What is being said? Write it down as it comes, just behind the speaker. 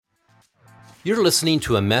You're listening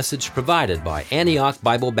to a message provided by Antioch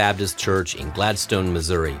Bible Baptist Church in Gladstone,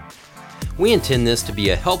 Missouri. We intend this to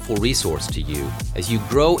be a helpful resource to you as you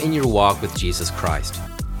grow in your walk with Jesus Christ.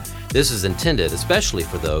 This is intended especially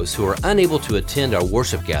for those who are unable to attend our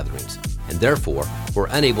worship gatherings and therefore were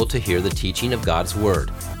unable to hear the teaching of God's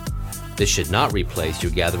Word. This should not replace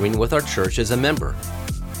your gathering with our church as a member.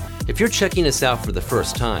 If you're checking us out for the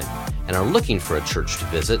first time and are looking for a church to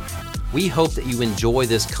visit, we hope that you enjoy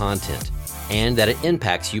this content and that it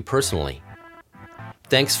impacts you personally.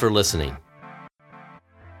 Thanks for listening.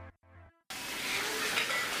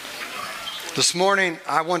 This morning,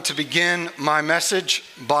 I want to begin my message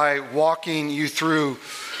by walking you through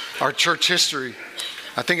our church history.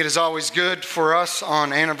 I think it is always good for us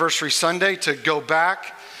on Anniversary Sunday to go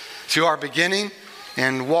back to our beginning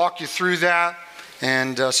and walk you through that.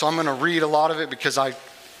 And so I'm going to read a lot of it because I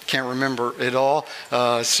can't remember it all.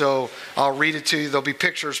 So I'll read it to you. There'll be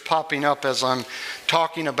pictures popping up as I'm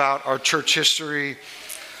talking about our church history.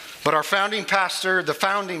 But our founding pastor, the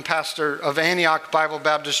founding pastor of Antioch Bible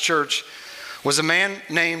Baptist Church, was a man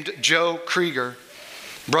named Joe Krieger.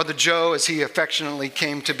 Brother Joe, as he affectionately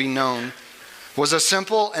came to be known, was a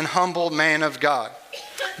simple and humble man of God.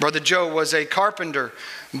 Brother Joe was a carpenter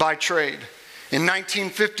by trade. In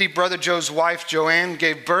 1950, Brother Joe's wife, Joanne,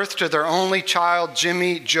 gave birth to their only child,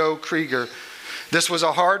 Jimmy Joe Krieger. This was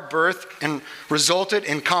a hard birth and resulted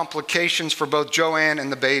in complications for both Joanne and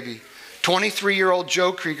the baby. 23-year-old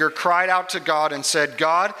Joe Krieger cried out to God and said,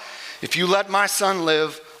 "God, if you let my son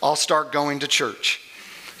live, I'll start going to church."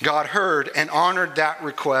 God heard and honored that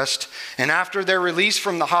request, and after their release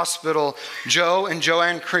from the hospital, Joe and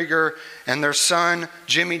Joanne Krieger and their son,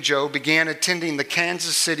 Jimmy Joe, began attending the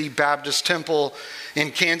Kansas City Baptist Temple in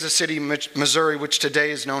Kansas City, Missouri, which today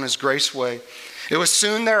is known as Graceway. It was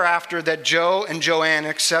soon thereafter that Joe and Joanne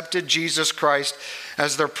accepted Jesus Christ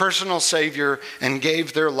as their personal Savior and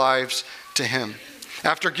gave their lives to Him.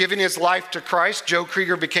 After giving his life to Christ, Joe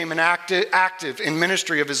Krieger became an active in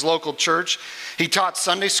ministry of his local church. He taught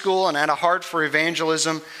Sunday school and had a heart for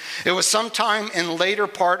evangelism. It was sometime in the later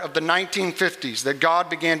part of the 1950s that God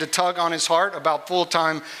began to tug on his heart about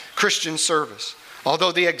full-time Christian service.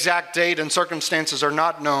 Although the exact date and circumstances are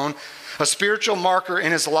not known, a spiritual marker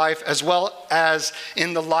in his life, as well as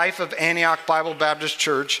in the life of Antioch Bible Baptist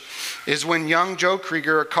Church, is when young Joe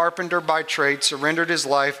Krieger, a carpenter by trade, surrendered his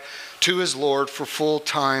life to his Lord for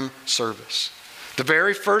full-time service. The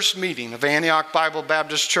very first meeting of Antioch Bible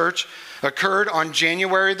Baptist Church occurred on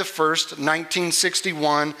January the 1st,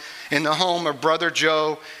 1961, in the home of Brother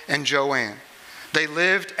Joe and Joanne. They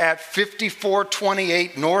lived at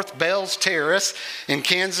 5428 North Bells Terrace in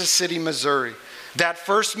Kansas City, Missouri. That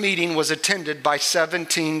first meeting was attended by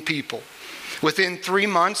 17 people. Within 3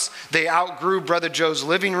 months, they outgrew Brother Joe's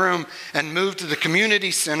living room and moved to the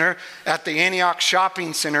community center at the Antioch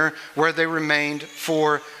Shopping Center, where they remained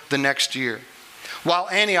for the next year. While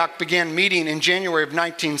Antioch began meeting in January of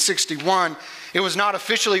 1961, it was not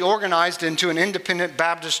officially organized into an independent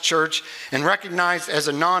Baptist church and recognized as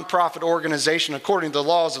a nonprofit organization according to the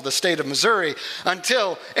laws of the state of Missouri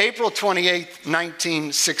until April 28,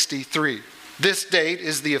 1963. This date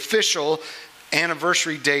is the official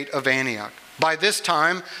anniversary date of Antioch. By this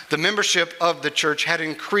time, the membership of the church had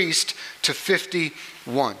increased to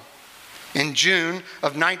 51. In June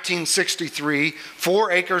of 1963,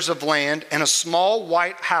 4 acres of land and a small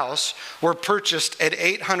white house were purchased at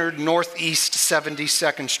 800 Northeast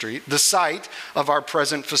 72nd Street, the site of our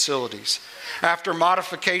present facilities. After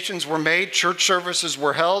modifications were made, church services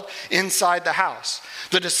were held inside the house.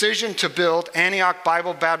 The decision to build Antioch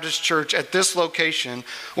Bible Baptist Church at this location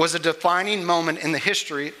was a defining moment in the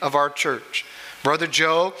history of our church. Brother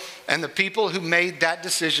Joe and the people who made that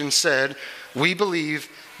decision said, "We believe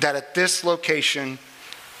that at this location,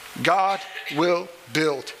 God will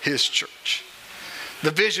build His church." The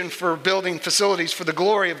vision for building facilities for the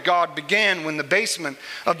glory of God began when the basement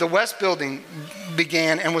of the West Building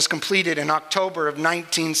began and was completed in October of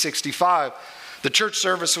 1965. The church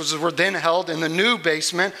services were then held in the new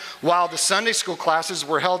basement, while the Sunday school classes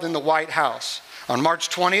were held in the White House. On March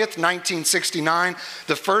 20th, 1969,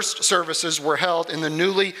 the first services were held in the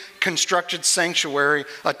newly constructed sanctuary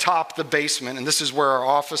atop the basement, and this is where our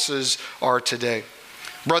offices are today.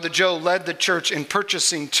 Brother Joe led the church in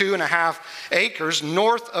purchasing 2.5 acres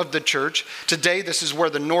north of the church. Today, this is where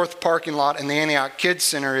the north parking lot and the Antioch Kids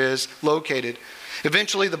Center is located.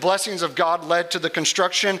 Eventually, the blessings of God led to the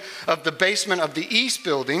construction of the basement of the East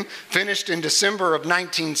Building, finished in December of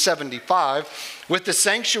 1975, with the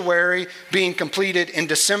sanctuary being completed in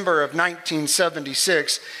December of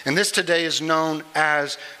 1976. And this today is known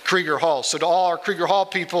as Krieger Hall. So to all our Krieger Hall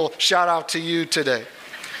people, shout out to you today.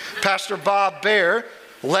 Pastor Bob Baer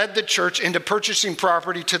led the church into purchasing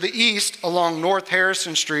property to the east along North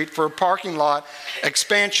Harrison Street for a parking lot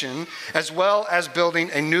expansion, as well as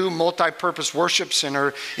building a new multi-purpose worship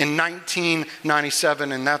center in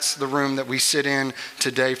 1997, and that's the room that we sit in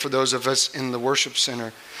today for those of us in the worship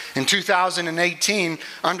center. In 2018,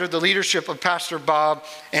 under the leadership of Pastor Bob,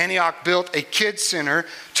 Antioch built a kids center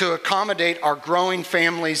to accommodate our growing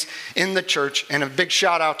families in the church, and a big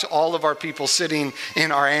shout out to all of our people sitting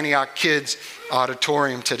in our Antioch Kids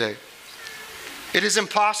auditorium today. It is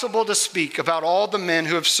impossible to speak about all the men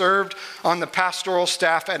who have served on the pastoral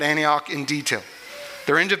staff at Antioch in detail.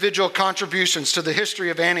 Their individual contributions to the history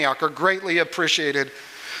of Antioch are greatly appreciated.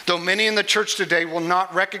 Though many in the church today will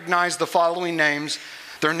not recognize the following names,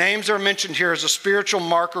 their names are mentioned here as a spiritual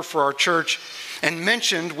marker for our church and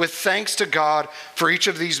mentioned with thanks to God for each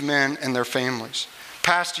of these men and their families.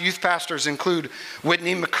 Past youth pastors include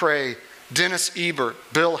Whitney McCrae, Dennis Ebert,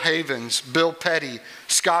 Bill Havens, Bill Petty,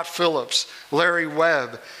 Scott Phillips, Larry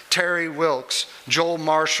Webb, Terry Wilkes, Joel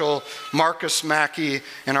Marshall, Marcus Mackey,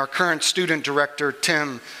 and our current student director,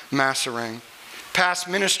 Tim Masserang. Past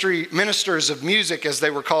ministers of music, as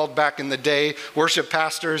they were called back in the day, worship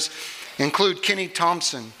pastors, include Kenny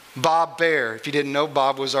Thompson, Bob Baer. If you didn't know,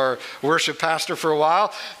 Bob was our worship pastor for a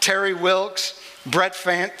while. Terry Wilkes, Brett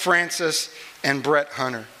Francis, and Brett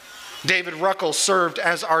Hunter. David Ruckle served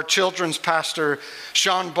as our children's pastor.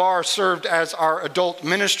 Sean Barr served as our adult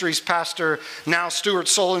ministries pastor. Now Stuart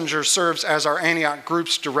Solinger serves as our Antioch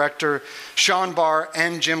Groups director. Sean Barr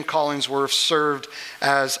and Jim Collingsworth served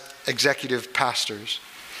as executive pastors.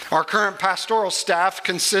 Our current pastoral staff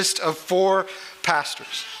consists of 4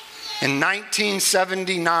 pastors. In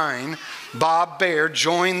 1979, Bob Baer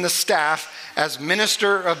joined the staff as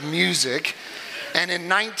minister of music, and in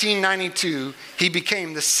 1992, he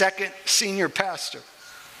became the second senior pastor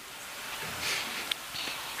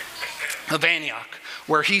of Antioch,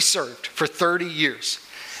 where he served for 30 years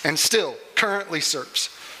and still currently serves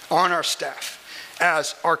on our staff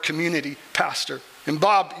as our community pastor. And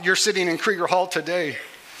Bob, you're sitting in Krieger Hall today,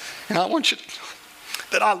 and I want you to know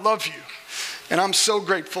that I love you. And I'm so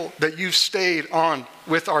grateful that you've stayed on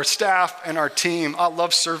with our staff and our team. I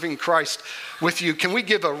love serving Christ with you. Can we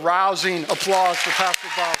give a rousing applause for Pastor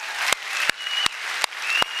Bob?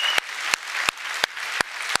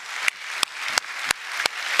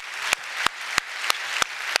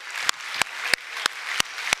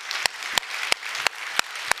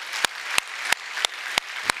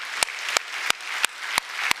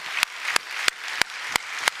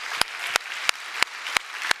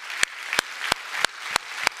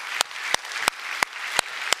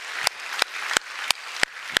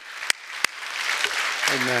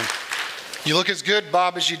 Amen. You look as good,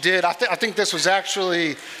 Bob, as you did. I think this was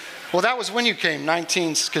actually, well, that was when you came,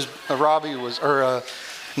 19, because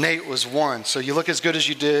Nate was 1. So you look as good as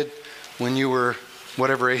you did when you were,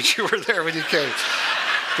 whatever age you were there when you came.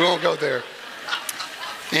 We won't go there.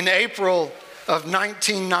 In April of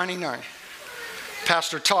 1999,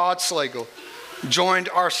 Pastor Todd Slagle joined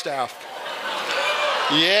our staff.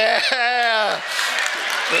 Yeah.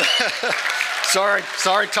 Sorry,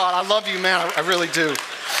 Todd. I love you, man. I really do.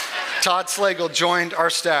 Todd Slagle joined our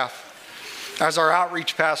staff as our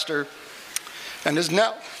outreach pastor and is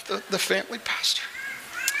now the family pastor.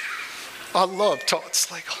 I love Todd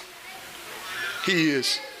Slagle. He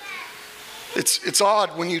is. It's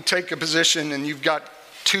odd when you take a position and you've got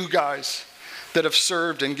 2 guys that have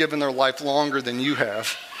served and given their life longer than you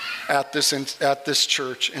have at this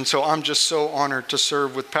church. And so I'm just so honored to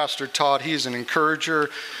serve with Pastor Todd. He is an encourager.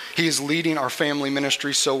 He is leading our family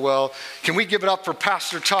ministry so well. Can we give it up for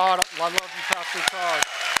Pastor Todd? I love you, Pastor Todd.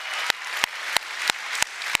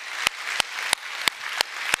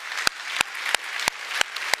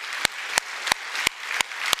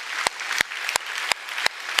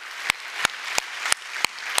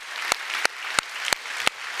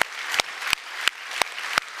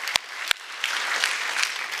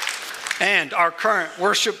 And our current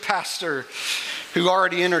worship pastor, who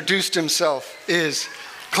already introduced himself, is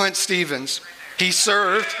Clint Stevens. He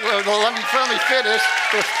served, let me finish.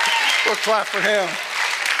 We'll clap for him.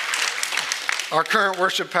 Our current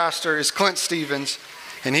worship pastor is Clint Stevens,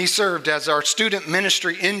 and he served as our student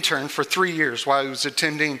ministry intern for 3 years while he was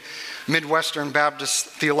attending Midwestern Baptist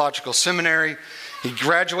Theological Seminary. He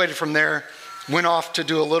graduated from there, went off to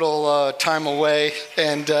do a little time away,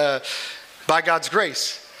 and by God's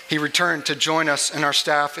grace, he returned to join us and our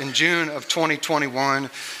staff in June of 2021.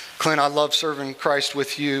 Clint, I love serving Christ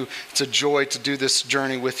with you. It's a joy to do this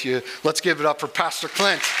journey with you. Let's give it up for Pastor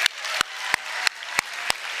Clint.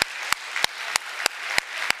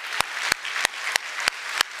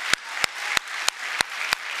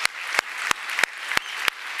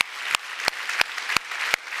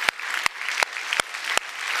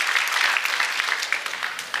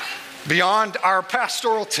 Beyond our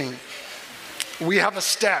pastoral team, we have a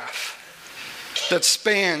staff that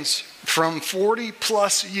spans from 40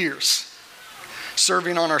 plus years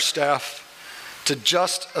serving on our staff to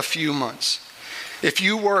just a few months. If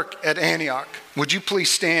you work at Antioch, would you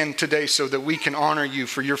please stand today so that we can honor you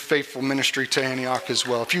for your faithful ministry to Antioch as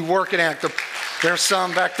well? If you work at Antioch, there's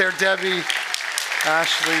some back there, Debbie,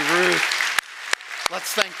 Ashley, Ruth.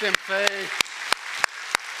 Let's thank them, Faye,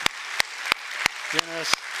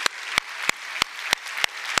 Dennis.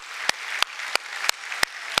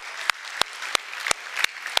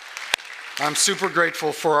 I'm super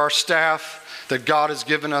grateful for our staff that God has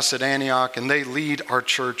given us at Antioch, and they lead our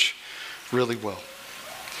church really well.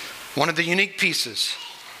 One of the unique pieces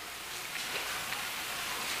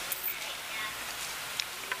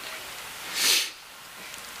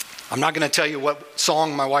I'm not going to tell you what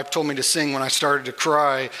song my wife told me to sing when I started to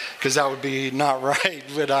cry, because that would be not right,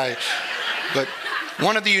 but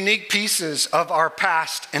one of the unique pieces of our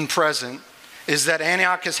past and present is that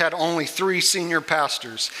Antioch has had only 3 senior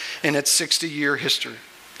pastors in its 60-year history.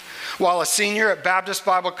 While a senior at Baptist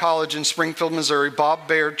Bible College in Springfield, Missouri, Bob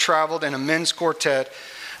Baird traveled in a men's quartet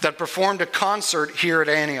that performed a concert here at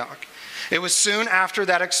Antioch. It was soon after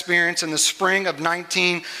that experience in the spring of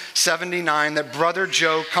 1979 that Brother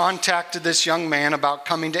Joe contacted this young man about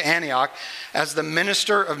coming to Antioch as the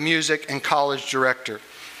minister of music and college director.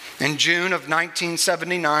 In June of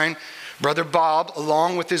 1979, Brother Bob,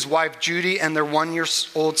 along with his wife Judy and their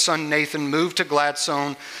 1-year-old son Nathan, moved to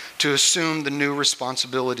Gladstone to assume the new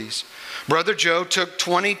responsibilities. Brother Joe took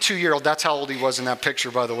 22-year-old, that's how old he was in that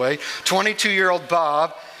picture, by the way, 22-year-old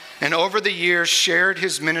Bob, and over the years shared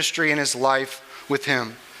his ministry and his life with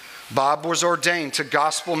him. Bob was ordained to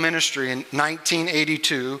gospel ministry in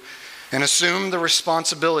 1982 and assumed the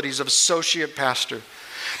responsibilities of associate pastor.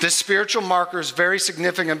 This spiritual marker is very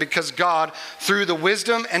significant because God, through the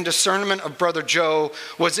wisdom and discernment of Brother Joe,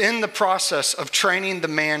 was in the process of training the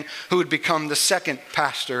man who would become the second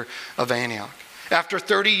pastor of Antioch. After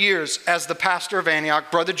 30 years as the pastor of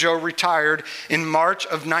Antioch, Brother Joe retired in March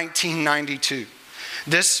of 1992.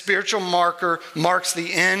 This spiritual marker marks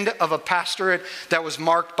the end of a pastorate that was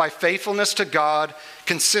marked by faithfulness to God,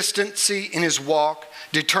 consistency in his walk,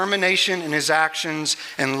 determination in his actions,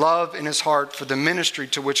 and love in his heart for the ministry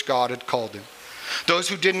to which God had called him. Those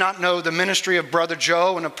who did not know the ministry of Brother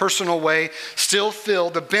Joe in a personal way still feel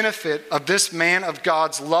the benefit of this man of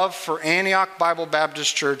God's love for Antioch Bible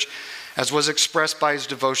Baptist Church, as was expressed by his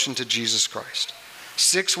devotion to Jesus Christ.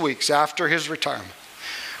 6 weeks after his retirement,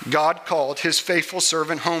 God called his faithful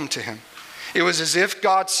servant home to him. It was as if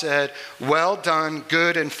God said, "Well done,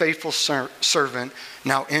 good and faithful servant.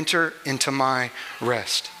 Now enter into my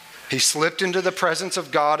rest." He slipped into the presence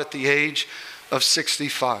of God at the age of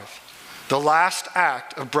 65. The last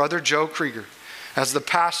act of Brother Joe Krieger as the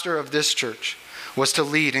pastor of this church was to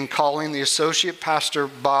lead in calling the associate pastor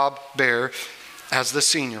Bob Baird as the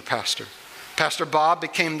senior pastor. Pastor Bob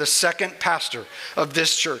became the second pastor of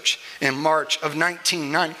this church in March of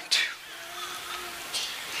 1992.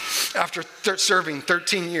 After serving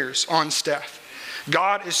 13 years on staff.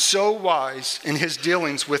 God is so wise in his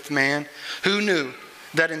dealings with man. Who knew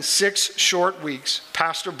that in 6 short weeks,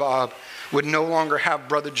 Pastor Bob would no longer have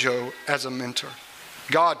Brother Joe as a mentor?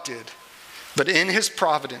 God did. But in his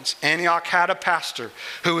providence, Antioch had a pastor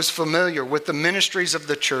who was familiar with the ministries of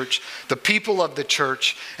the church, the people of the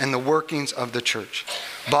church, and the workings of the church.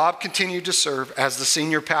 Bob continued to serve as the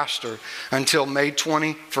senior pastor until May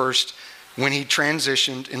 21st, when he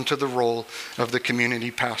transitioned into the role of the community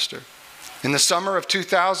pastor. In the summer of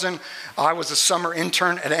 2000, I was a summer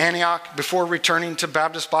intern at Antioch before returning to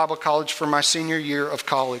Baptist Bible College for my senior year of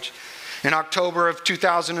college. In October of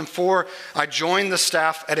 2004, I joined the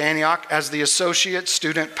staff at Antioch as the associate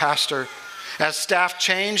student pastor. As staff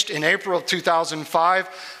changed in April of 2005,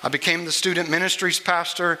 I became the student ministries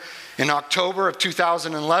pastor. In October of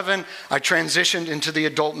 2011, I transitioned into the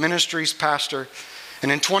adult ministries pastor.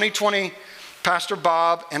 And in 2020, Pastor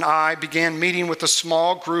Bob and I began meeting with a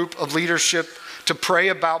small group of leadership to pray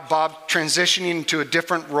about Bob transitioning into a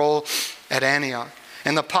different role at Antioch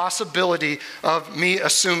and the possibility of me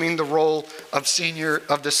assuming the role of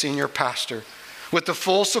the senior pastor. With the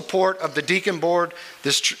full support of the deacon board,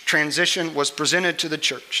 this transition was presented to the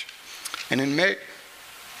church. And in May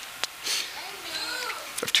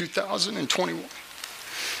of 2021,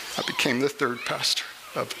 I became the third pastor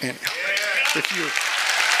of Antioch.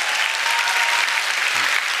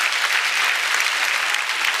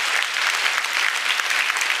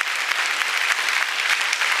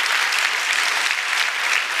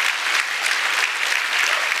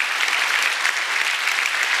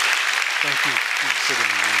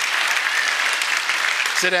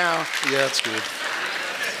 Sit down. Yeah, that's good.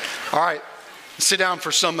 All right, sit down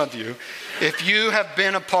for some of you. If you have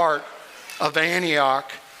been a part of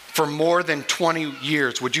Antioch for more than 20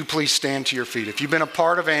 years, would you please stand to your feet? If you've been a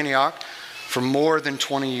part of Antioch for more than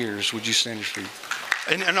 20 years, would you stand to your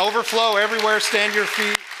feet? And overflow everywhere, stand to your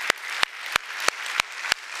feet.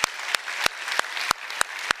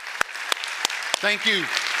 Thank you.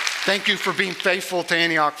 Thank you for being faithful to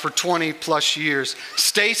Antioch for 20 plus years.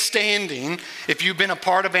 Stay standing if you've been a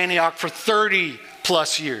part of Antioch for 30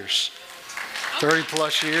 plus years. 30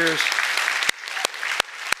 plus years.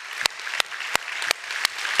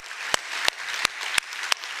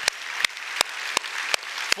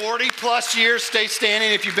 +40 plus years. Stay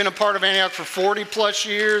standing if you've been a part of Antioch for 40 plus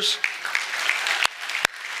years.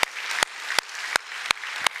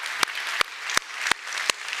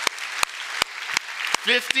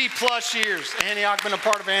 +50 plus years. Antioch, been a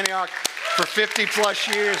part of Antioch for 50 plus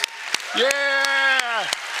years. Yeah!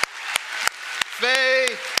 Faye,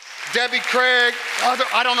 Debbie Craig,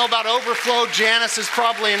 I don't know about Overflow. Janice is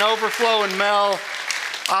probably an Overflow, and Mel.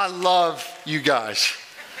 I love you guys.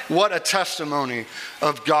 What a testimony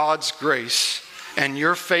of God's grace and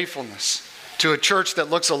your faithfulness to a church that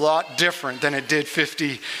looks a lot different than it did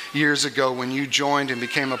 50 years ago when you joined and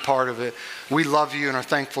became a part of it. We love you and are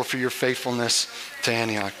thankful for your faithfulness to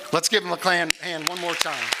Antioch. Let's give them a hand one more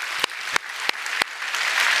time.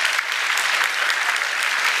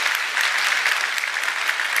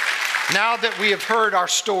 Now that we have heard our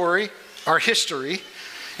story, our history,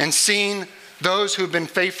 and seen those who've been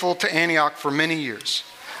faithful to Antioch for many years,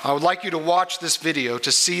 I would like you to watch this video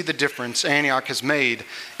to see the difference Antioch has made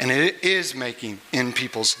and it is making in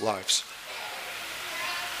people's lives.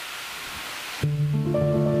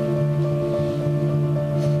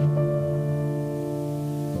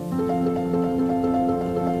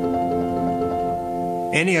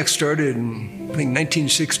 Antioch started in, I think,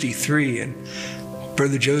 1963 in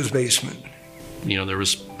Brother Joe's basement. You know, there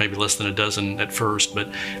was maybe less than a dozen at first, but,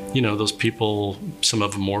 you know, those people, some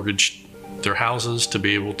of them mortgaged their houses to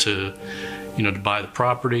be able to, you know, to buy the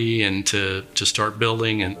property and to start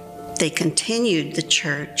building. And they continued the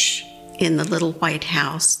church in the little white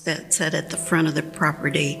house that sat at the front of the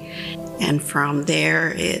property. And from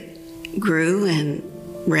there, it grew and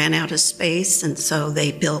ran out of space. And so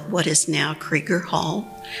they built what is now Krieger Hall.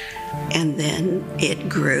 And then it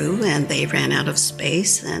grew and they ran out of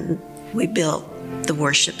space. And we built the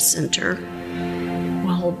worship center.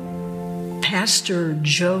 Well, Pastor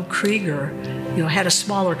Joe Krieger, had a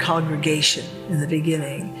smaller congregation in the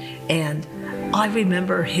beginning, and I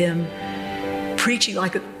remember him preaching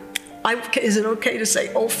like is it okay to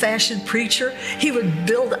say old-fashioned preacher? He would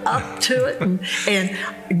build up to it, and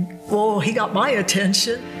he got my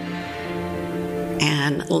attention.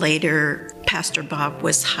 And later, Pastor Bob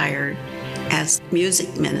was hired as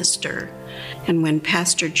music minister. And when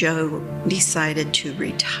Pastor Joe decided to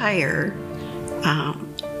retire,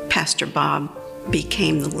 Pastor Bob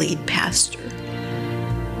became the lead pastor.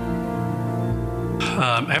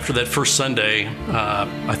 After that first Sunday,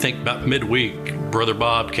 I think about midweek, Brother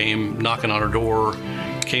Bob came knocking on our door,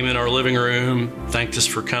 came in our living room, thanked us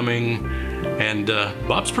for coming. And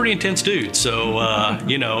Bob's a pretty intense dude. So,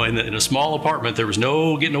 in a small apartment, there was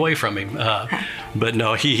no getting away from him. But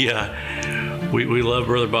no, we love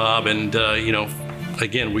Brother Bob. And,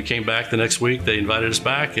 again, we came back the next week. They invited us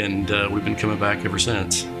back, and we've been coming back ever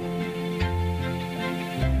since.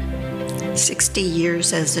 60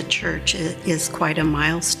 years as a church is quite a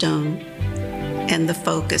milestone, and the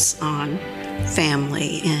focus on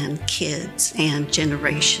family and kids and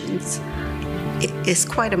generations is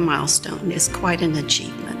quite a milestone. It's quite an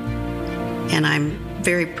achievement, and I'm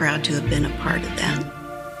very proud to have been a part of that.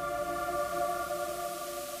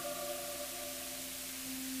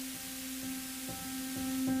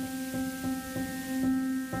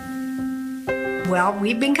 Well,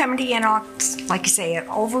 we've been coming to Antioch, like I say,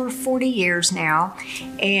 over 40 years now,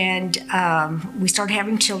 and we started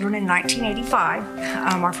having children in 1985.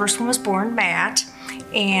 Our first one was born, Matt,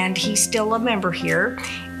 and he's still a member here,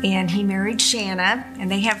 and he married Shanna,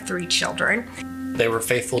 and they have 3 children. They were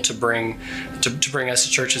faithful to bring us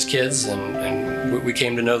to church as kids, and we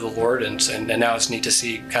came to know the Lord, and now it's neat to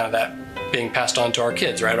see kind of that being passed on to our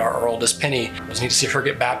kids, right? Our oldest, Penny, it was neat to see her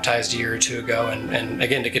get baptized a year or 2 ago, and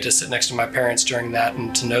again, to get to sit next to my parents during that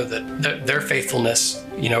and to know that their faithfulness,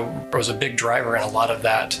 was a big driver in a lot of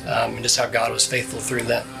that, and just how God was faithful through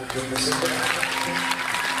that.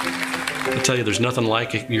 I tell you, there's nothing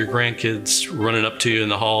like your grandkids running up to you in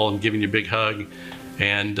the hall and giving you a big hug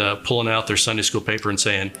and pulling out their Sunday school paper and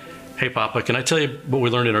saying, "Hey, Papa, can I tell you what we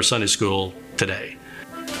learned in our Sunday school today?"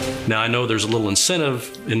 Now, I know there's a little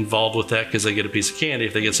incentive involved with that because they get a piece of candy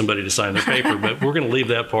if they get somebody to sign their paper, but we're going to leave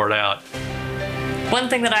that part out. One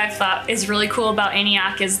thing that I've thought is really cool about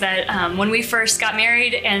Antioch is that when we first got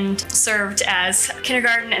married and served as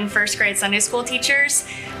kindergarten and first grade Sunday school teachers,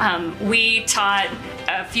 we taught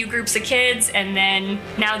a few groups of kids, and then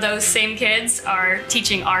now those same kids are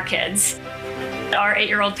teaching our kids. Our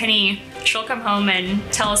 8-year-old Penny, she'll come home and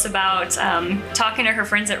tell us about talking to her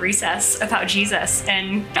friends at recess about Jesus,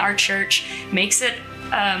 and our church makes it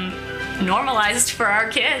normalized for our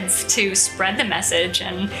kids to spread the message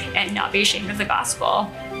and not be ashamed of the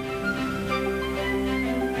gospel.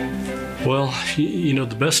 Well,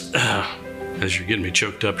 the best, as you're getting me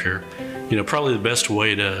choked up here, probably the best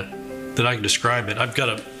way that I can describe it, I've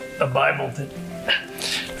got a Bible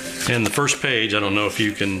that, and the first page, I don't know if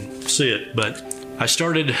you can see it, but I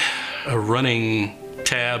started a running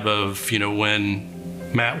tab of, when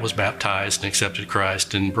Matt was baptized and accepted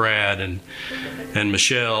Christ, and Brad and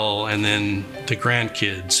Michelle, and then the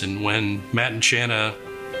grandkids, and when Matt and Shanna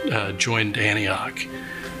joined Antioch.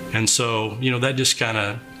 And so, that just kind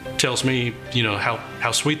of tells me,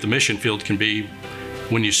 how sweet the mission field can be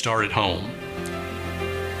when you start at home.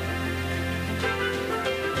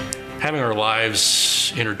 Having our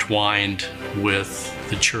lives intertwined with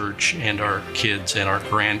the church and our kids and our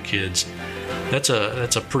grandkids, that's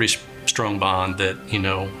a pretty strong bond that,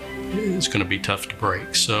 is going to be tough to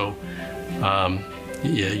break. So,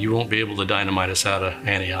 you won't be able to dynamite us out of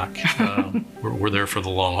Antioch. We're there for the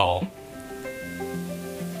long haul.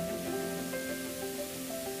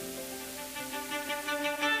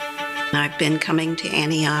 I've been coming to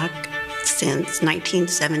Antioch since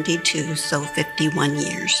 1972, so 51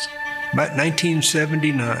 years. About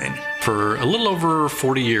 1979. For a little over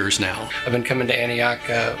 40 years now. I've been coming to Antioch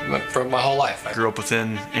for my whole life. I grew up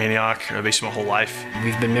within Antioch basically my whole life.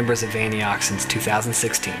 We've been members of Antioch since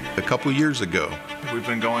 2016. A couple years ago. We've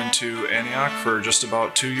been going to Antioch for just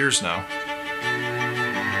about 2 years now.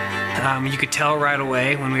 You could tell right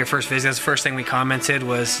away when we were first visiting. The first thing we commented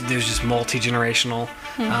was there's just multi-generational.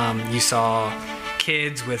 You saw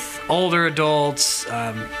kids with older adults,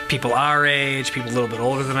 people our age, people a little bit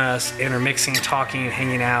older than us, intermixing, talking, and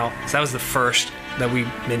hanging out. So that was the first that we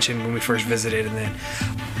mentioned when we first visited. And then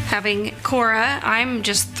having Cora, I'm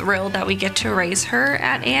just thrilled that we get to raise her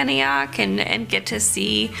at Antioch and get to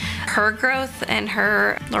see her growth and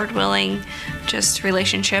her, Lord willing, just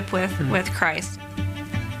relationship with Christ.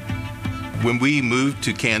 When we moved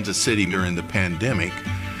to Kansas City during the pandemic,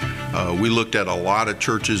 we looked at a lot of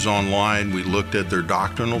churches online. We looked at their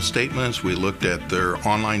doctrinal statements. We looked at their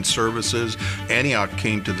online services. Antioch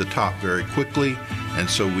came to the top very quickly, and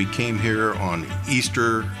so we came here on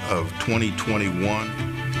Easter of 2021.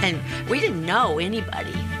 And we didn't know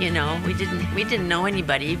anybody, we didn't know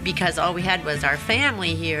anybody because all we had was our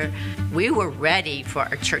family here. We were ready for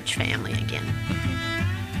our church family again.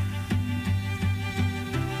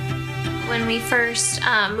 When we first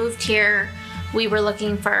moved here, we were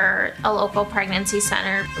looking for a local pregnancy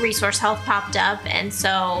center. Resource Health popped up, and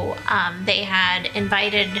so they had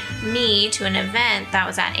invited me to an event that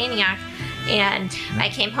was at Antioch, and I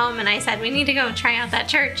came home and I said, we need to go try out that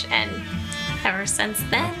church, and ever since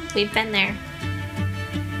then, we've been there.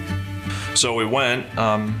 So we went,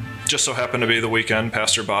 just so happened to be the weekend,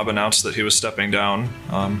 Pastor Bob announced that he was stepping down,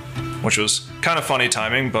 which was kind of funny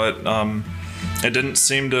timing, but it didn't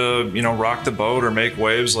seem to, rock the boat or make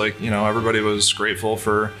waves. Everybody was grateful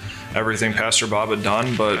for everything Pastor Bob had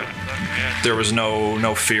done, but there was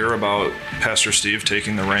no fear about Pastor Steve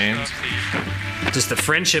taking the reins. Just the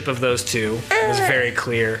friendship of those two was very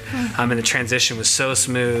clear, and the transition was so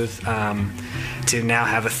smooth. To now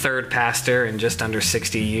have a third pastor in just under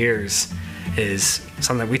 60 years is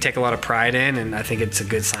something that we take a lot of pride in, and I think it's a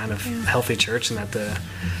good sign of a healthy church, and that the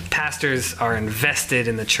pastors are invested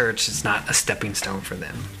in the church. It's not a stepping stone for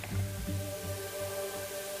them.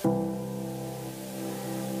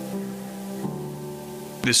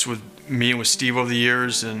 This with meeting with Steve over the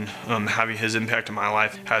years and having his impact on my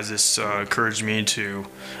life has this encouraged me to,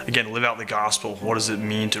 again, live out the gospel. What does it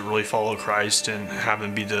mean to really follow Christ and have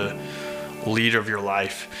him be the leader of your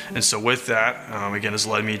life? And so with that, again, has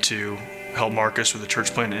led me to help Marcus with the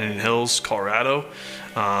church plant in Indian Hills, Colorado.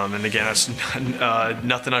 And again, that's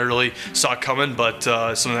nothing I really saw coming, but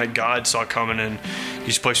something that God saw coming, and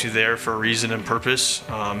He's placed me there for a reason and purpose,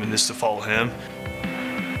 and this to follow Him.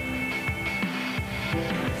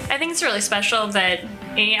 I think it's really special that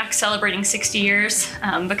Antioch's celebrating 60 years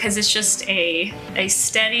because it's just a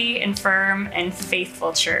steady and firm and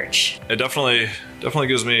faithful church. It definitely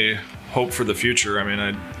gives me hope for the future.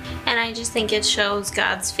 And I just think it shows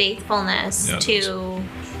God's faithfulness to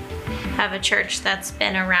have a church that's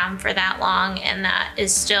been around for that long and that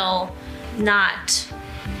is still not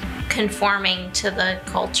conforming to the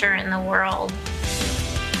culture in the world.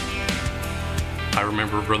 I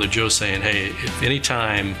remember Brother Joe saying, hey, if any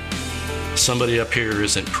time somebody up here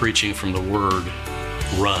isn't preaching from the Word,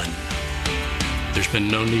 run. There's been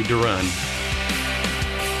no need to run.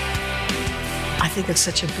 I think it's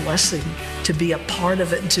such a blessing to be a part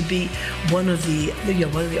of it and to be one of the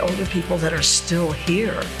older people that are still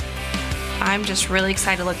here. I'm just really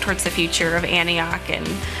excited to look towards the future of Antioch and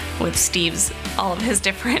with Steve's, all of his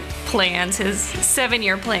different plans, his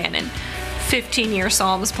 7-year plan and 15-year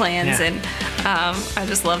Psalms plans. Yeah. And I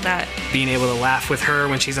just love that. Being able to laugh with her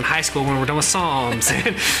when she's in high school when we're done with Psalms.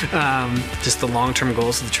 And just the long-term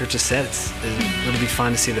goals that the church has set. It'll be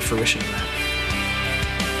fun to see the fruition of that.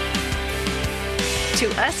 To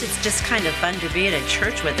us, it's just kind of fun to be at a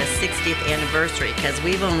church with a 60th anniversary because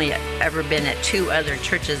we've only ever been at 2 other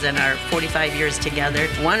churches in our 45 years together.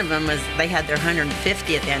 One of them was they had their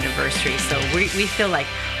 150th anniversary, so we feel like,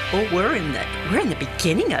 oh, we're in the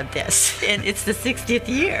beginning of this, and it's the 60th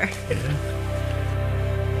year. Yeah.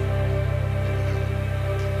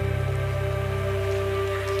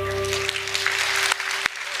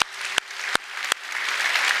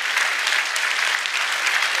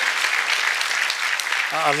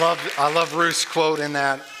 I love Ruth's quote in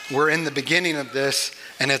that we're in the beginning of this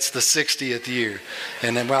and it's the 60th year.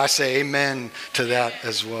 And then I say amen to that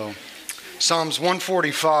as well. Psalms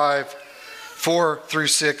 145,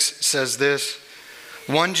 4-6 says this: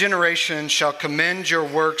 one generation shall commend your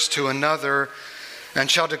works to another and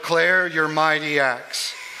shall declare your mighty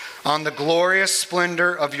acts. On the glorious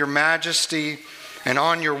splendor of your majesty and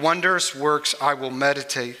on your wondrous works I will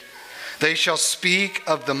meditate. They shall speak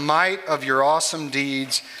of the might of your awesome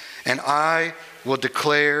deeds, and I will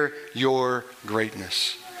declare your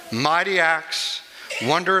greatness. Mighty acts,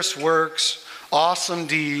 wondrous works, awesome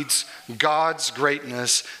deeds, God's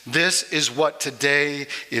greatness. This is what today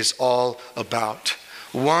is all about.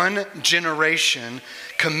 One generation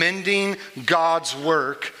commending God's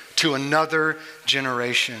work to another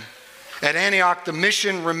generation. At Antioch, the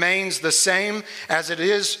mission remains the same as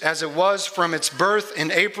it was from its birth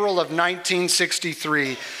in April of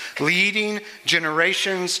 1963, leading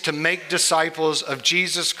generations to make disciples of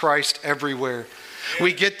Jesus Christ everywhere.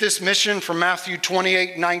 We get this mission from Matthew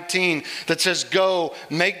 28:19 that says, go,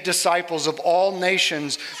 make disciples of all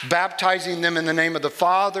nations, baptizing them in the name of the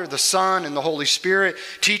Father, the Son, and the Holy Spirit,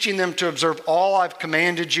 teaching them to observe all I've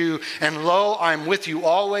commanded you. And lo, I'm with you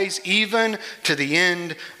always, even to the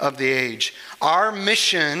end of the age. Our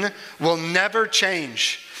mission will never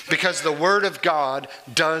change because the Word of God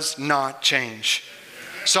does not change.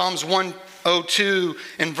 Psalms 102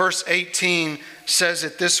 in verse 18 says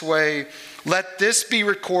it this way: let this be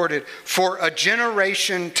recorded for a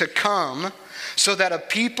generation to come, so that a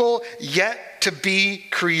people yet to be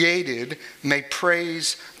created may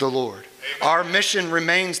praise the Lord. Our mission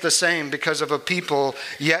remains the same because of a people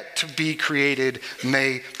yet to be created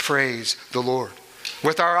may praise the Lord.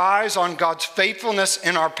 With our eyes on God's faithfulness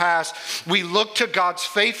in our past, we look to God's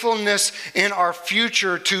faithfulness in our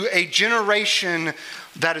future to a generation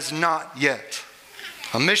that is not yet.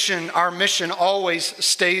 Our mission always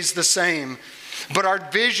stays the same, but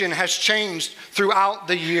our vision has changed throughout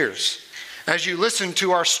the years. As you listened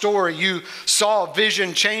to our story, you saw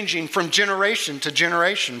vision changing from generation to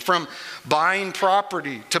generation, from buying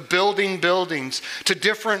property to building buildings to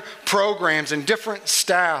different programs and different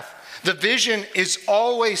staff. The vision is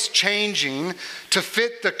always changing to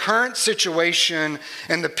fit the current situation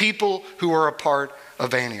and the people who are a part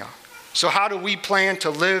of Antioch. So how do we plan to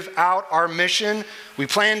live out our mission? We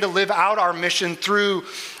plan to live out our mission through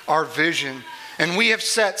our vision. And we have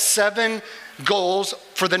set 7 goals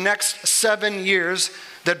for the next 7 years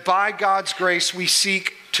that by God's grace we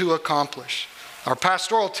seek to accomplish. Our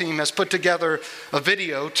pastoral team has put together a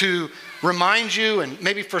video to remind you and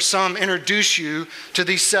maybe for some introduce you to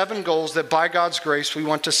these 7 goals that by God's grace we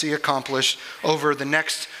want to see accomplished over the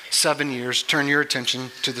next 7 years. Turn your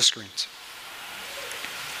attention to the screens.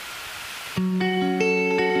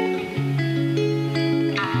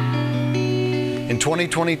 In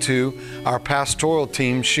 2022, our pastoral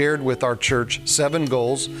team shared with our church 7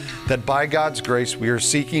 goals that by God's grace we are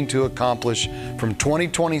seeking to accomplish from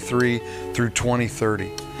 2023 through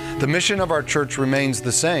 2030. The mission of our church remains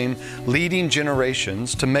the same, leading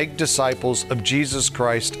generations to make disciples of Jesus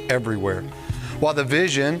Christ everywhere. While the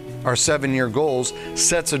vision, our 7-year goals,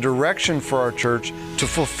 sets a direction for our church to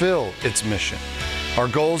fulfill its mission. Our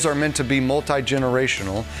goals are meant to be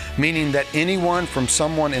multi-generational, meaning that anyone from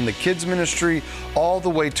someone in the kids ministry all the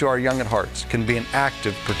way to our young at hearts can be an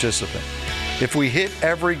active participant. If we hit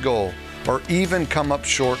every goal or even come up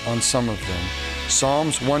short on some of them,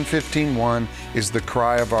 Psalms 115:1 is the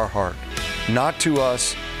cry of our heart. Not to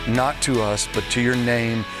us, but to your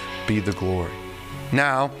name be the glory.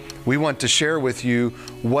 Now, we want to share with you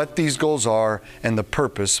what these goals are and the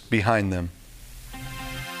purpose behind them.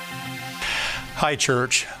 Hi,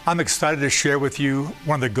 church. I'm excited to share with you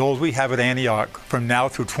one of the goals we have at Antioch from now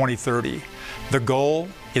through 2030. The goal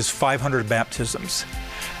is 500 baptisms.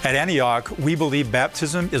 At Antioch, we believe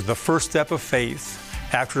baptism is the first step of faith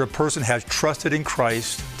after a person has trusted in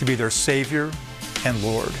Christ to be their Savior and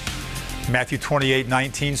Lord. Matthew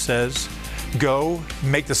 28:19 says, "Go,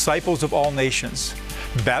 make disciples of all nations,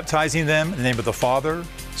 baptizing them in the name of the Father,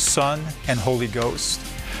 Son, and Holy Ghost."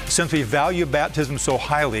 Since we value baptism so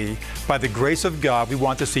highly, by the grace of God, we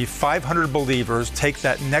want to see 500 believers take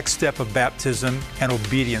that next step of baptism and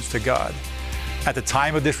obedience to God. At the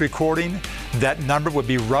time of this recording, that number would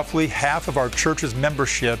be roughly half of our church's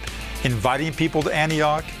membership, inviting people to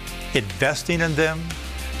Antioch, investing in them,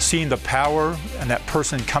 seeing the power and that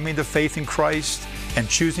person coming to faith in Christ, and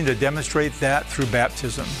choosing to demonstrate that through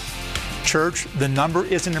baptism. Church, the number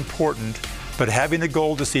isn't important, but having a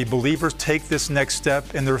goal to see believers take this next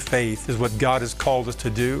step in their faith is what God has called us to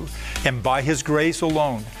do. And by His grace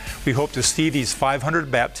alone, we hope to see these 500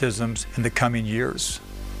 baptisms in the coming years.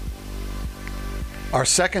 Our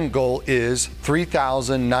second goal is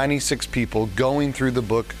 3,096 people going through the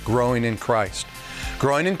book Growing in Christ.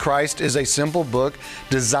 Growing in Christ is a simple book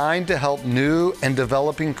designed to help new and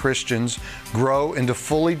developing Christians grow into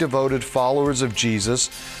fully devoted followers of Jesus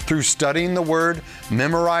through studying the Word,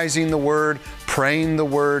 memorizing the Word, praying the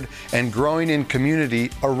Word, and growing in community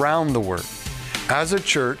around the Word. As a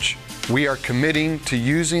church, we are committing to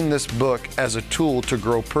using this book as a tool to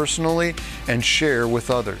grow personally and share with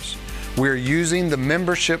others. We are using the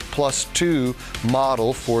Membership Plus 2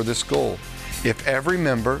 model for this goal. If every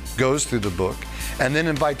member goes through the book and then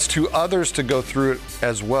invites 2 others to go through it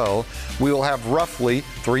as well, we will have roughly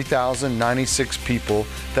 3,096 people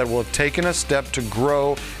that will have taken a step to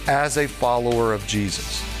grow as a follower of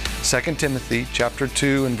Jesus. 2 Timothy chapter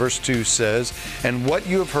 2 and verse 2 says, "And what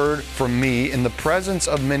you have heard from me in the presence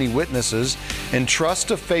of many witnesses, entrust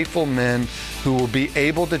to faithful men who will be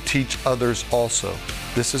able to teach others also."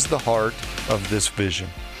 This is the heart of this vision.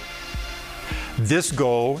 This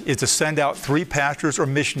goal is to send out 3 pastors or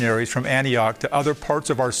missionaries from Antioch to other parts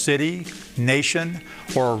of our city, nation,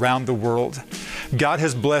 or around the world. God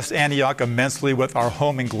has blessed Antioch immensely with our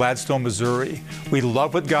home in Gladstone, Missouri. We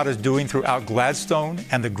love what God is doing throughout Gladstone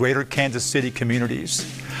and the greater Kansas City communities.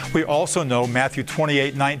 We also know Matthew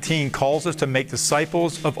 28:19 calls us to make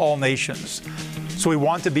disciples of all nations. So we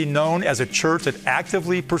want to be known as a church that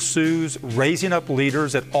actively pursues raising up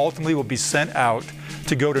leaders that ultimately will be sent out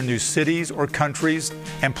to go to new cities or countries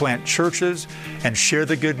and plant churches and share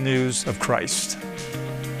the good news of Christ.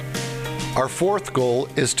 Our fourth goal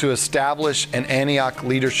is to establish an Antioch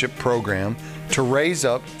leadership program to raise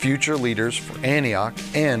up future leaders for Antioch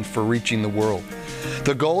and for reaching the world.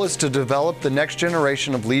 The goal is to develop the next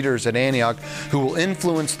generation of leaders at Antioch who will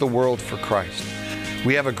influence the world for Christ.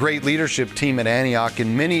 We have a great leadership team at Antioch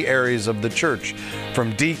in many areas of the church,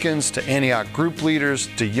 from deacons to Antioch group leaders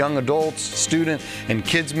to young adults, student and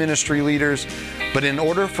kids ministry leaders. But in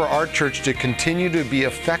order for our church to continue to be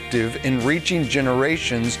effective in reaching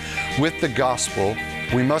generations with the gospel,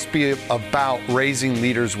 we must be about raising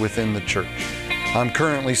leaders within the church. I'm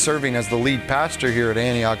currently serving as the lead pastor here at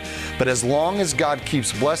Antioch, but as long as God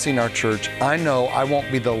keeps blessing our church, I know I won't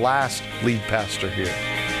be the last lead pastor here.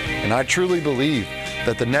 And I truly believe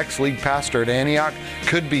that the next lead pastor at Antioch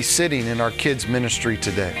could be sitting in our kids' ministry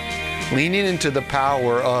today. Leaning into the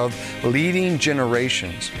power of leading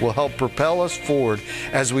generations will help propel us forward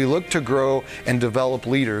as we look to grow and develop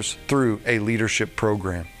leaders through a leadership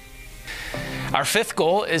program. Our fifth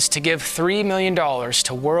goal is to give $3 million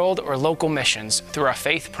to world or local missions through our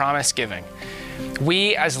Faith Promise Giving.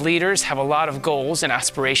 We as leaders have a lot of goals and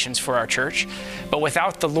aspirations for our church, but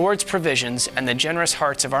without the Lord's provisions and the generous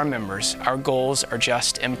hearts of our members, our goals are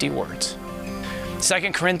just empty words.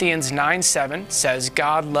 2 Corinthians 9:7 says,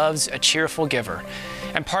 God loves a cheerful giver.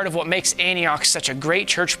 And part of what makes Antioch such a great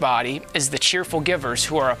church body is the cheerful givers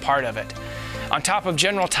who are a part of it. On top of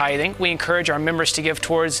general tithing, we encourage our members to give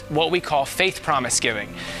towards what we call faith promise giving.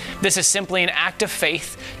 This is simply an act of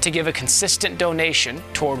faith to give a consistent donation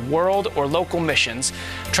toward world or local missions,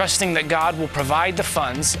 trusting that God will provide the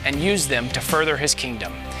funds and use them to further His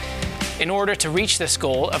kingdom. In order to reach this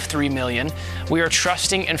goal of $3 million, we are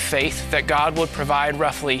trusting in faith that God would provide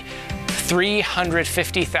roughly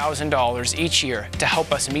 $350,000 each year to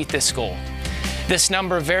help us meet this goal. This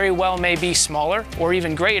number very well may be smaller or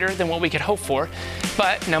even greater than what we could hope for,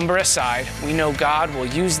 but number aside, we know God will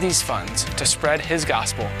use these funds to spread His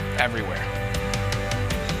gospel everywhere.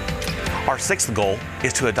 Our sixth goal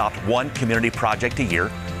is to adopt one community project a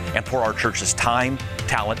year and pour our church's time,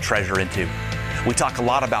 talent, treasure into. We talk a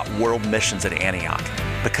lot about world missions at Antioch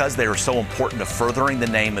because they are so important to furthering the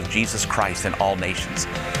name of Jesus Christ in all nations.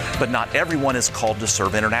 But not everyone is called to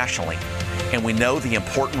serve internationally, and we know the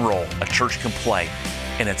important role a church can play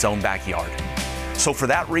in its own backyard. So for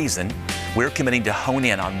that reason, we're committing to hone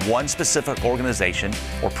in on one specific organization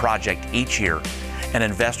or project each year and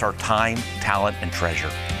invest our time, talent, and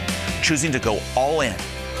treasure. Choosing to go all in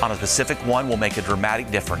on a specific one will make a dramatic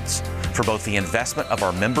difference for both the investment of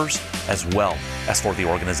our members as well as for the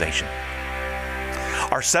organization.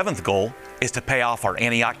 Our seventh goal is to pay off our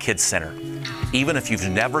Antioch Kids Center. Even if you've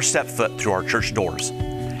never stepped foot through our church doors,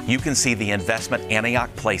 you can see the investment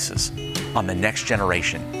Antioch places on the next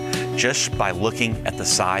generation just by looking at the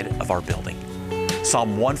side of our building.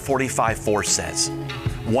 Psalm 145:4 says,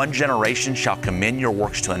 "One generation shall commend your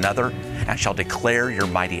works to another and shall declare your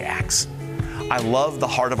mighty acts." I love the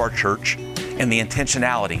heart of our church and the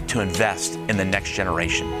intentionality to invest in the next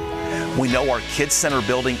generation. We know our Kids Center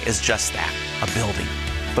building is just that, a building.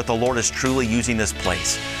 But the Lord is truly using this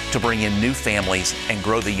place to bring in new families and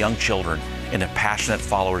grow the young children into passionate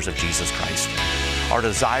followers of Jesus Christ. Our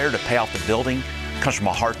desire to pay off the building comes from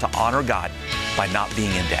a heart to honor God by not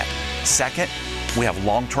being in debt. Second, we have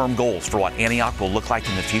long-term goals for what Antioch will look like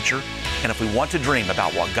in the future. And if we want to dream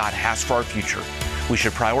about what God has for our future, we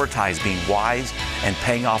should prioritize being wise and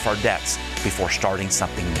paying off our debts before starting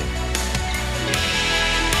something new.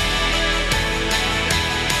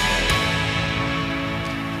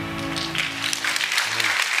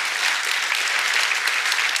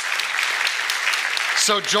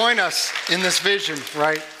 So join us in this vision,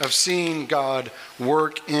 right, of seeing God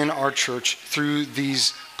work in our church through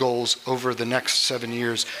these goals over the next 7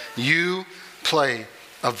 years. You play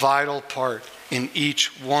a vital part in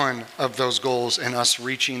each one of those goals and us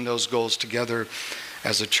reaching those goals together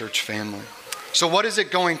as a church family. So what is it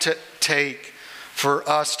going to take for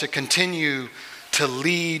us to continue to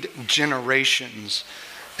lead generations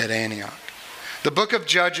at Antioch? The book of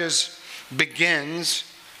Judges begins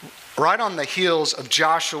right on the heels of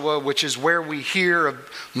Joshua, which is where we hear of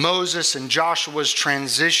Moses and Joshua's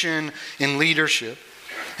transition in leadership.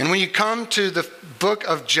 And when you come to the book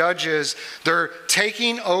of Judges, they're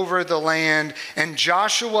taking over the land, and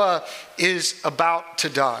Joshua is about to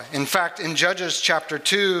die. In fact, in Judges chapter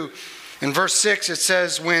 2, in verse 6, it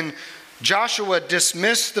says, when Joshua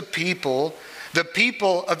dismissed the people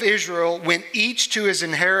of Israel went each to his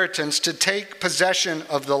inheritance to take possession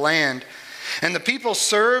of the land. And the people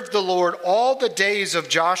served the Lord all the days of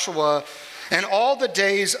Joshua and all the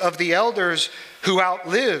days of the elders who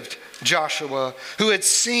outlived Joshua, who had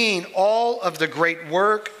seen all of the great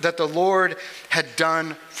work that the Lord had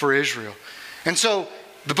done for Israel. And so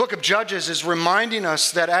the book of Judges is reminding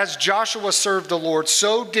us that as Joshua served the Lord,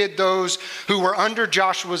 so did those who were under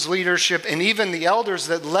Joshua's leadership, and even the elders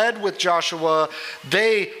that led with Joshua,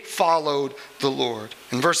 they followed the Lord.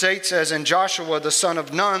 And verse 8 says, and Joshua, the son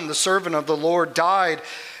of Nun, the servant of the Lord, died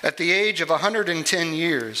at the age of 110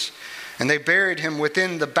 years, and they buried him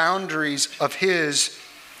within the boundaries of his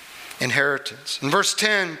inheritance. In verse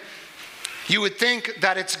 10, you would think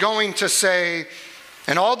that it's going to say,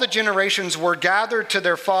 and all the generations were gathered to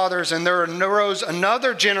their fathers, and there arose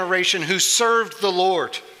another generation who served the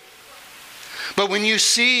Lord. But when you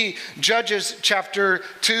see Judges chapter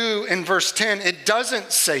 2 and verse 10, it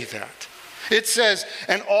doesn't say that. It says,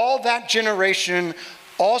 and all that generation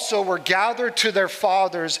also were gathered to their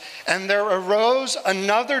fathers, and there arose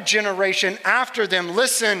another generation after them,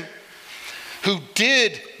 listen, who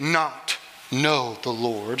did not know the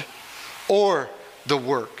Lord or the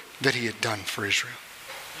work that he had done for Israel.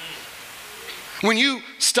 When you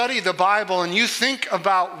study the Bible and you think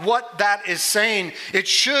about what that is saying, it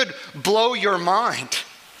should blow your mind.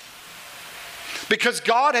 Because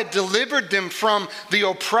God had delivered them from the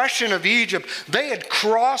oppression of Egypt. They had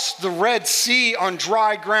crossed the Red Sea on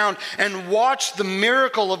dry ground and watched the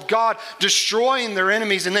miracle of God destroying their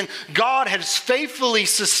enemies. And then God has faithfully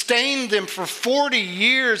sustained them for 40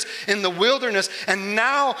 years in the wilderness. And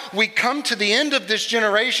now we come to the end of this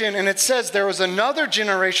generation, and it says there was another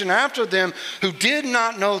generation after them who did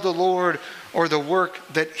not know the Lord or the work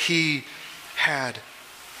that he had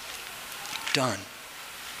done.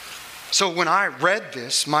 So when I read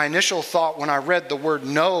this, my initial thought when I read the word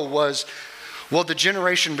know was, well, the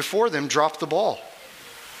generation before them dropped the ball.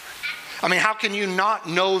 I mean, how can you not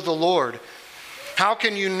know the Lord? How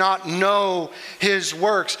can you not know his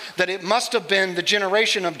works? That it must have been the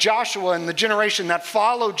generation of Joshua and the generation that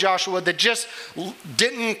followed Joshua that just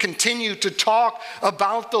didn't continue to talk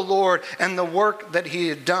about the Lord and the work that he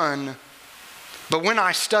had done. But when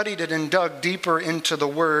I studied it and dug deeper into the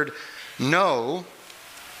word know,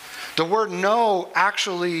 the word know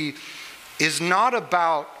actually is not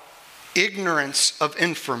about ignorance of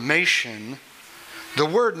information. The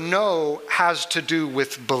word know has to do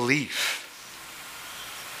with belief.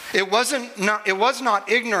 It was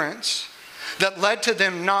not ignorance that led to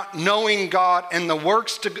them not knowing God and the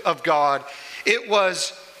works of God. It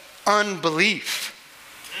was unbelief.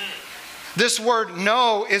 This word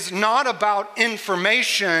know is not about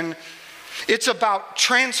information. It's about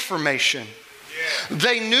transformation.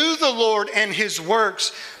 They knew the Lord and his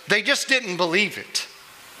works. They just didn't believe it.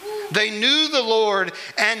 They knew the Lord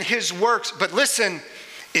and his works. But listen,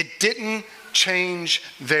 it didn't change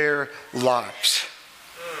their lives.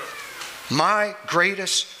 My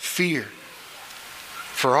greatest fear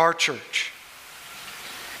for our church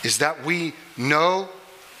is that we know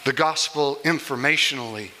the gospel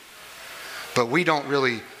informationally, but we don't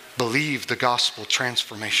really believe the gospel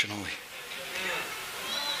transformationally.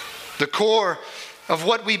 The core of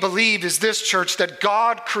what we believe is this, church, that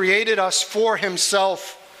God created us for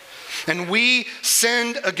himself. And we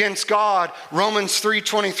sinned against God. Romans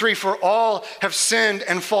 3:23, for all have sinned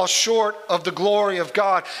and fall short of the glory of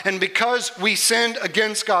God. And because we sinned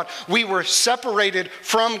against God, we were separated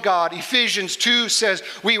from God. Ephesians 2 says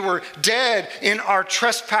we were dead in our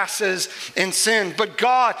trespasses and sin. But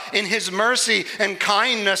God, in his mercy and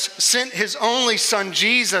kindness, sent his only son,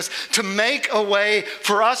 Jesus, to make a way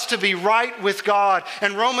for us to be right with God.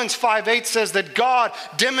 And Romans 5:8 says that God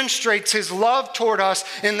demonstrates his love toward us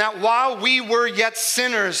in that while we were yet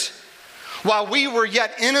sinners, while we were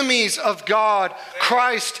yet enemies of God,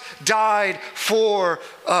 Christ died for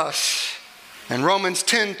us. And Romans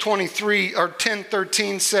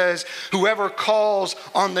 10:13 says, whoever calls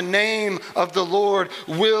on the name of the Lord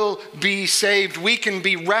will be saved. We can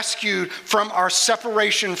be rescued from our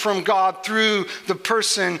separation from God through the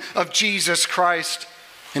person of Jesus Christ.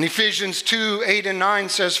 And Ephesians 2:8-9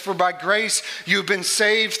 says, for by grace you've been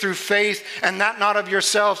saved through faith, and that not of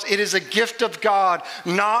yourselves. It is a gift of God,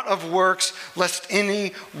 not of works, lest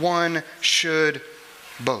anyone should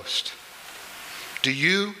boast. Do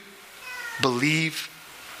you believe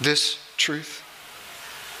this truth?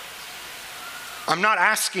 I'm not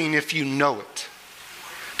asking if you know it.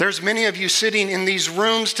 There's many of you sitting in these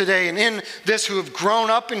rooms today and in this who have grown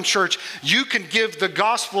up in church. You can give the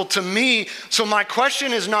gospel to me. So my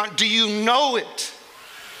question is not, do you know it?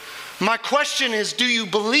 My question is, do you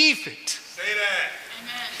believe it? Say that.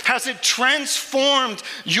 Amen. Has it transformed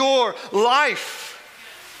your life?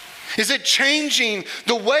 Is it changing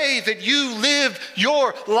the way that you live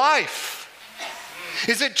your life?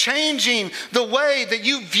 Is it changing the way that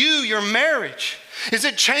you view your marriage? Is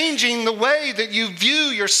it changing the way that you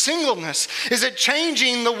view your singleness? Is it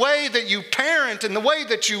changing the way that you parent and the way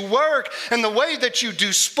that you work and the way that you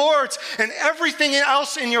do sports and everything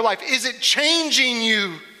else in your life? Is it changing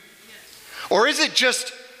you? Or is it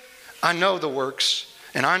just, I know the works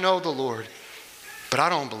and I know the Lord, but I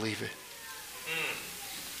don't believe it?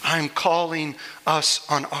 I'm calling us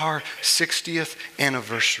on our 60th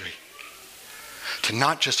anniversary to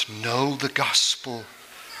not just know the gospel,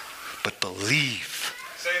 but believe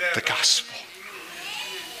the gospel.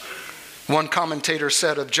 One commentator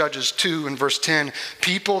said of Judges 2 and verse 10,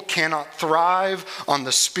 people cannot thrive on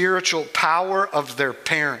the spiritual power of their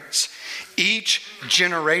parents. Each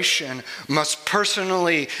generation must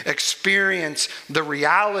personally experience the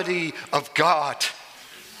reality of God.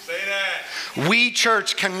 Say that. We,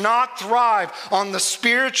 church, cannot thrive on the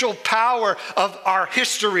spiritual power of our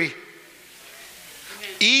history.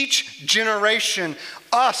 Each generation,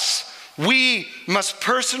 we must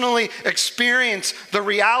personally experience the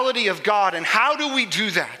reality of God. And how do we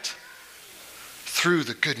do that? Through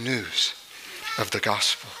the good news of the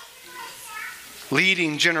gospel.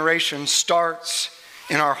 Leading generation starts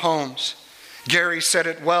in our homes. Gary said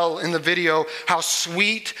it well in the video, how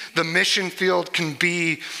sweet the mission field can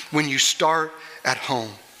be when you start at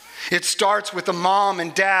home. It starts with a mom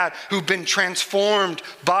and dad who've been transformed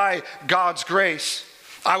by God's grace.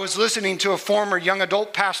 I was listening to a former young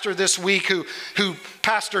adult pastor this week who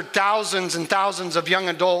pastored thousands and thousands of young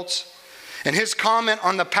adults. And his comment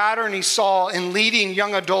on the pattern he saw in leading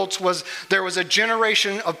young adults was there was a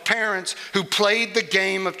generation of parents who played the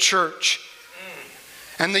game of church.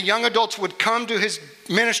 And the young adults would come to his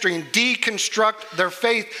ministry and deconstruct their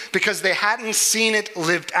faith because they hadn't seen it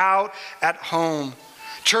lived out at home.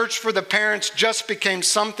 Church for the parents just became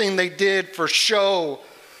something they did for show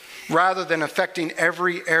rather than affecting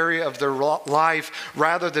every area of their life,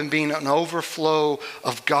 rather than being an overflow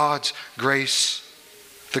of God's grace.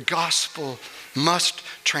 The gospel must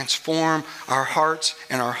transform our hearts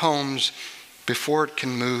and our homes before it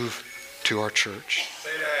can move to our church.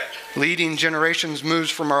 Leading generations moves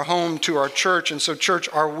from our home to our church. And so, church,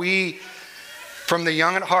 are we, from the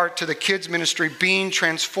young at heart to the kids ministry, being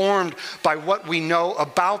transformed by what we know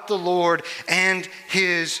about the Lord and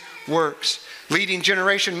His works? Leading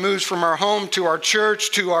generation moves from our home to our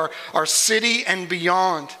church, to our city and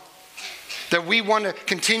beyond. That we want to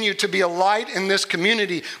continue to be a light in this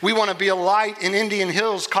community. We want to be a light in Indian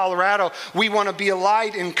Hills, Colorado. We want to be a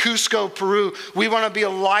light in Cusco, Peru. We want to be a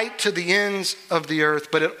light to the ends of the earth.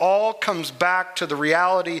 But it all comes back to the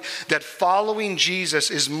reality that following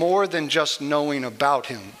Jesus is more than just knowing about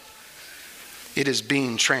Him. It is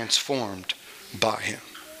being transformed by Him.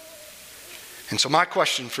 And so my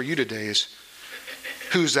question for you today is,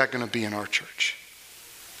 who's that going to be in our church?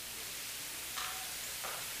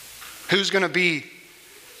 Who's going to be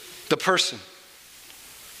the person,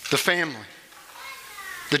 the family,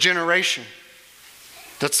 the generation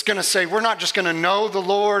that's going to say, we're not just going to know the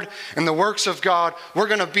Lord and the works of God, we're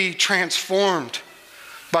going to be transformed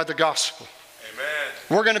by the gospel. Amen.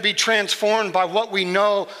 We're going to be transformed by what we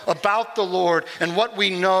know about the Lord and what we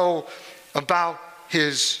know about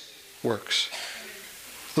His works.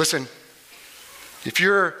 Listen, if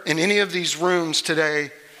you're in any of these rooms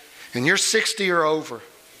today and you're 60 or over,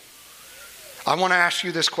 I want to ask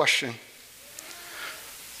you this question.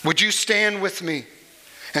 Would you stand with me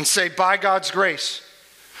and say, by God's grace,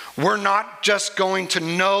 we're not just going to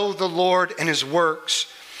know the Lord and His works.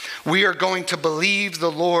 We are going to believe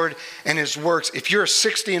the Lord and His works. If you're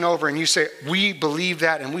 60 and over and you say, we believe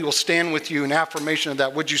that and we will stand with you in affirmation of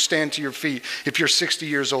that, would you stand to your feet if you're 60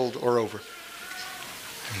 years old or over?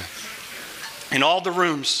 Amen. In all the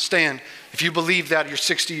rooms, stand if you believe that you're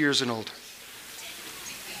 60 years and older.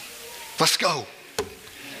 Let's go.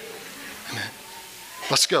 Amen.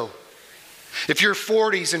 Let's go. If you're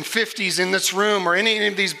 40s and 50s in this room or any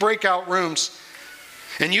of these breakout rooms,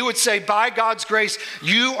 and you would say, by God's grace,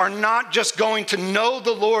 you are not just going to know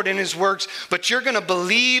the Lord and His works, but you're going to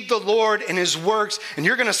believe the Lord and His works, and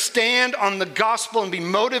you're going to stand on the gospel and be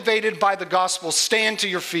motivated by the gospel. Stand to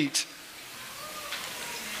your feet.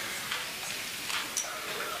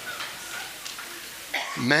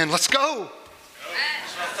 Amen. Let's go.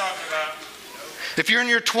 If you're in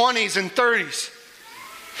your 20s and 30s,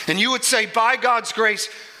 and you would say, by God's grace,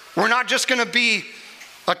 we're not just going to be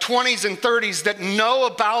a 20s and 30s that know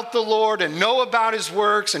about the Lord and know about His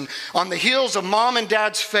works and on the heels of mom and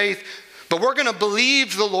dad's faith, but we're going to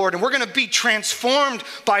believe the Lord and we're going to be transformed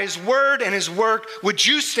by His word and His work. Would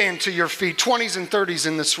you stand to your feet, 20s and 30s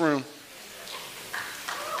in this room?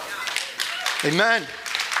 Amen.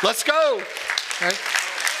 Let's go. Right?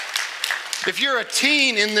 If you're a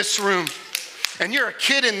teen in this room, and you're a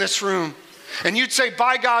kid in this room, and you'd say,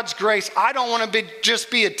 by God's grace, I don't want to just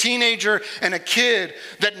be a teenager and a kid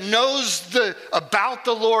that knows about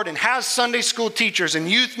the Lord and has Sunday school teachers and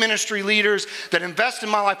youth ministry leaders that invest in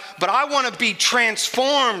my life, but I want to be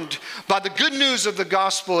transformed by the good news of the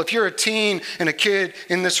gospel. If you're a teen and a kid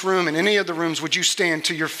in this room and any of the rooms, would you stand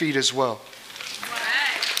to your feet as well?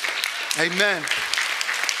 Amen.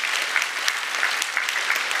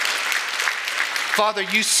 Father,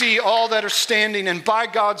 you see all that are standing, and by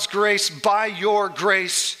God's grace, by your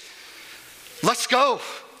grace, let's go,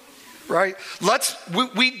 right?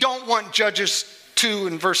 We don't want Judges 2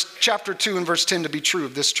 and chapter 2 and verse 10 to be true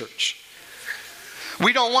of this church.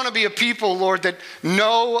 We don't want to be a people, Lord, that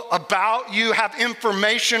know about you, have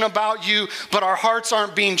information about you, but our hearts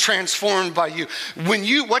aren't being transformed by you.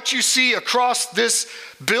 What you see across these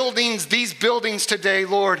buildings today,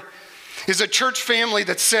 Lord, is a church family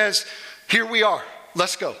that says, here we are,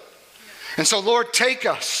 let's go. And so, Lord, take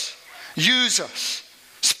us, use us,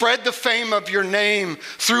 spread the fame of your name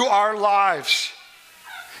through our lives.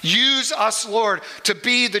 Use us, Lord, to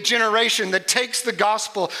be the generation that takes the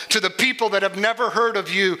gospel to the people that have never heard of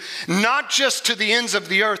you, not just to the ends of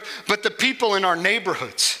the earth, but the people in our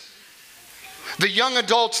neighborhoods. The young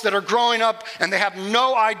adults that are growing up and they have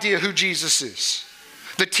no idea who Jesus is.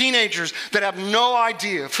 The teenagers that have no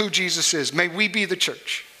idea of who Jesus is. May we be the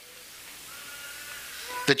church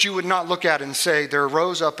that you would not look at and say, there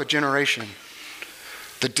rose up a generation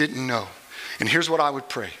that didn't know. And here's what I would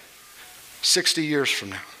pray. 60 years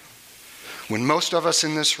from now, when most of us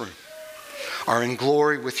in this room are in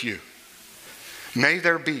glory with you, may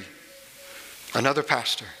there be another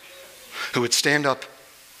pastor who would stand up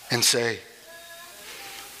and say,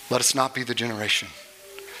 let us not be the generation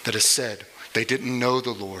that has said they didn't know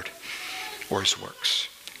the Lord or his works.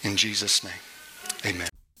 In Jesus' name, amen.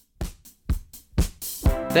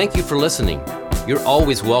 Thank you for listening. You're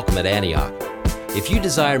always welcome at Antioch. If you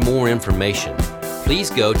desire more information, please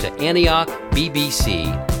go to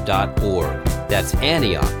AntiochBBC.org. That's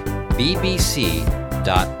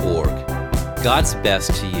AntiochBBC.org. God's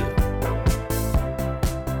best to you.